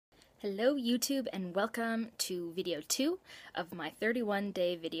Hello YouTube and welcome to video 2 of my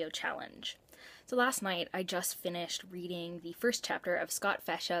 31-day video challenge. So last night I just finished reading the first chapter of Scott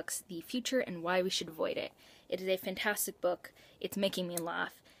Feshuck's The Future and Why We Should Avoid It. It is a fantastic book, it's making me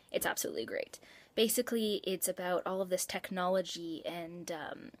laugh, it's absolutely great. Basically it's about all of this technology and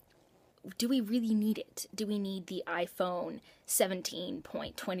do we really need it? Do we need the iPhone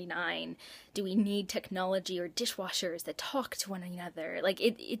 17.29? Do we need technology or dishwashers that talk to one another?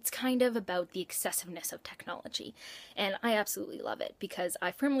 It's kind of about the excessiveness of technology. And I absolutely love it because I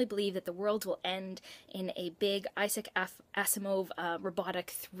firmly believe that the world will end in a big Isaac Asimov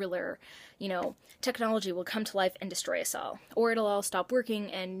robotic thriller. You know, technology will come to life and destroy us all. Or it'll all stop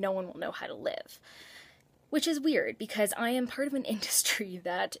working and no one will know how to live. Which is weird, because I am part of an industry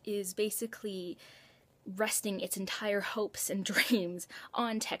that is basically resting its entire hopes and dreams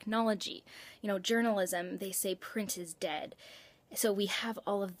on technology. You know, journalism, they say print is dead. So we have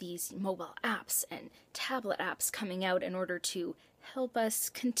all of these mobile apps and tablet apps coming out in order to help us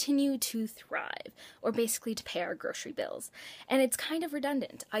continue to thrive, or basically to pay our grocery bills. And it's kind of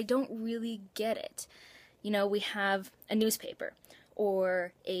redundant. I don't really get it. You know, we have a newspaper,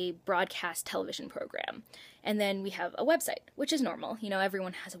 or a broadcast television program. And then we have a website, which is normal. You know,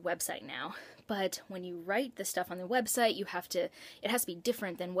 everyone has a website now. But when you write the stuff on the website, it has to be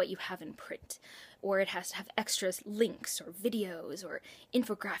different than what you have in print. Or it has to have extras, links, or videos, or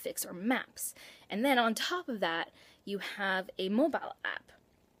infographics, or maps. And then on top of that, you have a mobile app,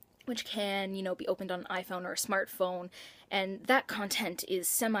 which can, you know, be opened on an iPhone or a smartphone, and that content is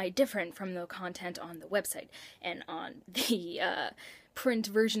semi-different from the content on the website and on the print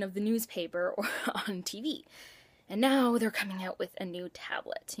version of the newspaper or on TV. And now they're coming out with a new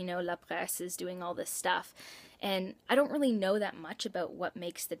tablet. You know, La Presse is doing all this stuff, and I don't really know that much about what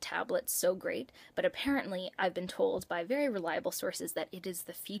makes the tablet so great, but apparently I've been told by very reliable sources that it is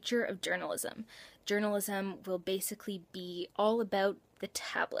the future of journalism. Journalism will basically be all about the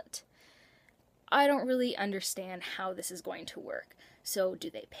tablet. I don't really understand how this is going to work. So do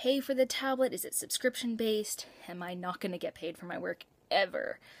they pay for the tablet? Is it subscription based? Am I not going to get paid for my work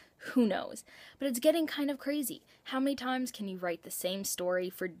ever? Who knows? But it's getting kind of crazy. How many times can you write the same story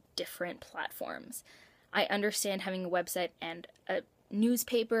for different platforms? I understand having a website and a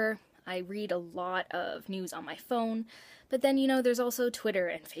newspaper. I read a lot of news on my phone, but then, you know, there's also Twitter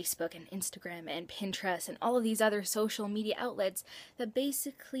and Facebook and Instagram and Pinterest and all of these other social media outlets that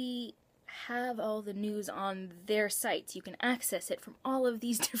basically have all the news on their sites. You can access it from all of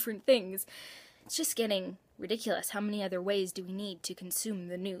these different things. It's just getting ridiculous. How many other ways do we need to consume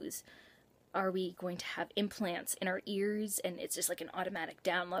the news? Are we going to have implants in our ears and it's just like an automatic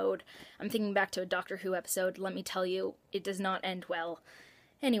download? I'm thinking back to a Doctor Who episode. Let me tell you, it does not end well.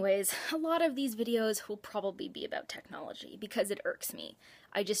 Anyways, a lot of these videos will probably be about technology because it irks me.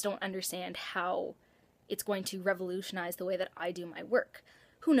 I just don't understand how it's going to revolutionize the way that I do my work.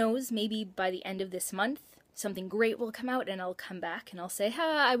 Who knows, maybe by the end of this month, something great will come out and I'll come back and I'll say,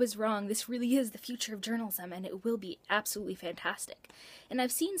 I was wrong, this really is the future of journalism and it will be absolutely fantastic. And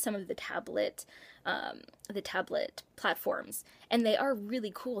I've seen some of the tablet platforms, and they are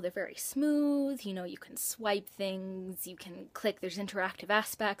really cool. They're very smooth, you know, you can swipe things, you can click, there's interactive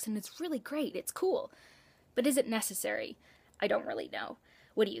aspects, and it's really great, it's cool. But is it necessary? I don't really know.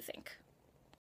 What do you think?